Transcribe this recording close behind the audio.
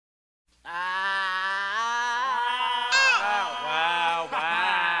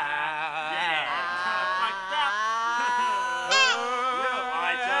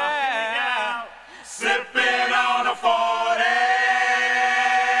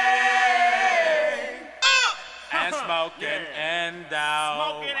smoking N.W.A.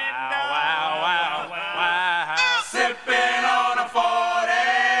 Smoking Wow. Sippin' on a 40.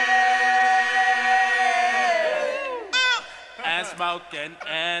 And smoking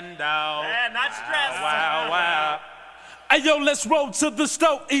N.W.A. And not stressed. Wow. Hey yo, let's roll to the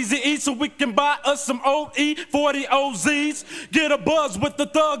stove, Eazy-E, so we can buy us some OE 40 OZs. Get a buzz with the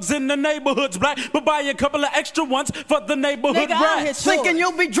thugs in the neighborhoods, black, but buy a couple of extra ones for the neighborhood rats. Thinking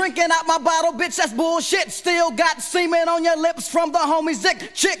you'll be drinking out my bottle, bitch, that's bullshit. Still got semen on your lips from the homie's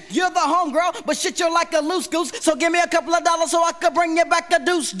dick. Chick, you're the homegirl, but shit, you're like a loose goose. So give me a couple of dollars so I could bring you back a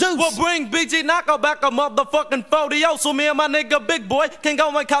deuce. Well, bring BG Knocc back a motherfucking 40 so me and my nigga Big Boy can go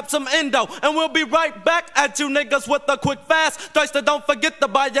and cop some endo. And we'll be right back at you niggas with a quick fast. Dresta, don't forget to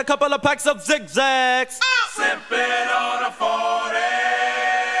buy a couple of packs of zigzags. Sippin' on a 40.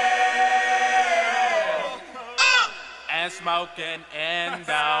 And smoking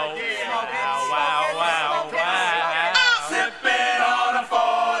N.W.A. Wow. Sippin' on a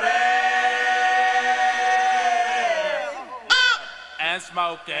 40. And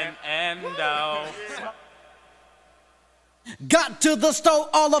smoking N.W.A. Got to the stove,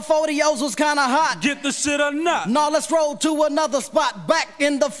 all the 40-Os was kinda hot. Get the shit or not? Now let's roll to another spot. Back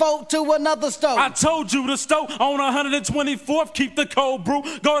in the fold to another stove. I told you the stove on 124th, keep the cold brew.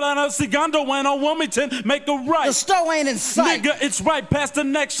 Go down to Segundo and on Wilmington, make a right. The stove ain't in sight. Nigga, it's right past the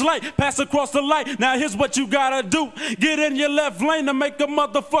next light. Pass across the light. Now here's what you gotta do. Get in your left lane to make a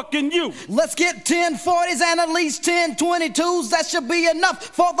motherfucking U. Let's get 10 40s and at least 10 22s. That should be enough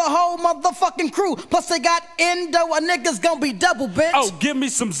for the whole motherfucking crew. Plus they got N.W.A. Niggas gonna be double bent. Oh, give me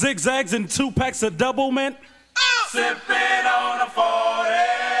some zigzags and 2 packs of double mint. Sippin' on a 40.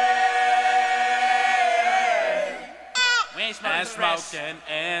 We ain't And smoking smoking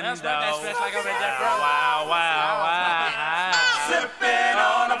N.W.A. like over there, bro. Wow. Sippin'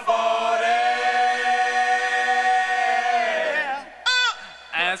 on a 40.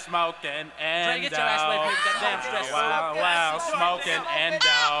 And smoking N.W.A. Get your ass away from me with that damn stress. Wow, smoking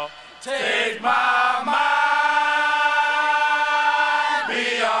N.W.A. Take my mind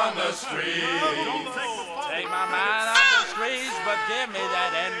beyond the streets. Take my mind off the streets, but give me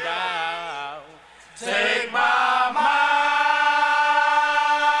that N.W.A. Take my mind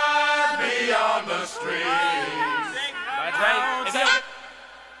beyond the streets.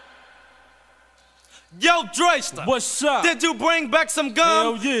 Yo, Dresta, What's up? did you bring back some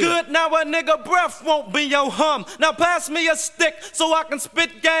gum? Hell yeah. Good, now a nigga breath won't be your hum. Now pass me a stick so I can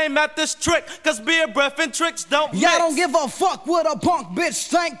spit game at this trick. Cause beer breath and tricks don't mix. Y'all don't give a fuck what a punk bitch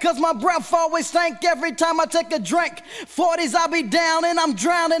stank. Cause my breath always stank every time I take a drink. 40s I be down and I'm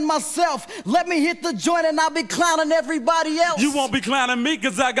drowning myself. Let me hit the joint and I'll be clowning everybody else. You won't be clowning me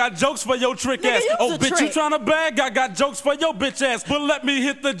cause I got jokes for your trick Nigga, ass. you's Oh a bitch, you trick. tryna bag? I got jokes for your bitch ass. But let me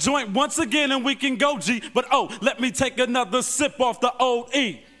hit the joint once again and we can go G. But oh, let me take another sip off the old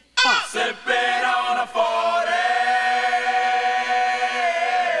E. Sippin' on a 40.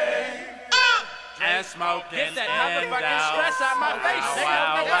 And smoking Get that motherfucking stress out my face,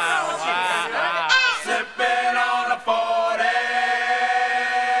 nigga. Wow. Sippin' on a 40.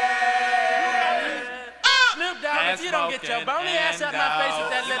 Snoop Dogg, if you don't get your bony ass out my face with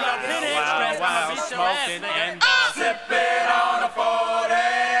that little pinhead stress, I'm gonna beat your ass, nigga. Sippin' on a 40.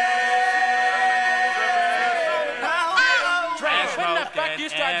 When the fuck you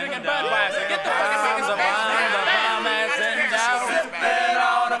start drinking Budweiser? Get the fuck out of my face, nigga. Sippin'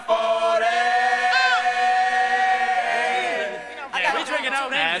 on a 40. We drinking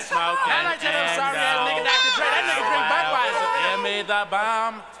old English. I like that little sorry ass nigga Dr. Dre. That nigga drink Budweiser. Give me the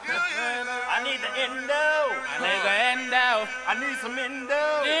bomb. I need the Endo. I need the N.W.A. I need some Endo.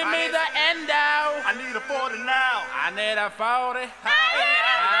 Give me the N.W.A. I need a 40 now. I need a 40.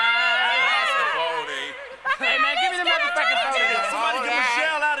 Hey man, give me the motherfucking 40. Somebody get a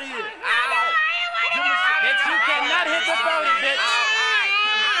shell out of here. Bitch, you cannot hit the 40, bitch.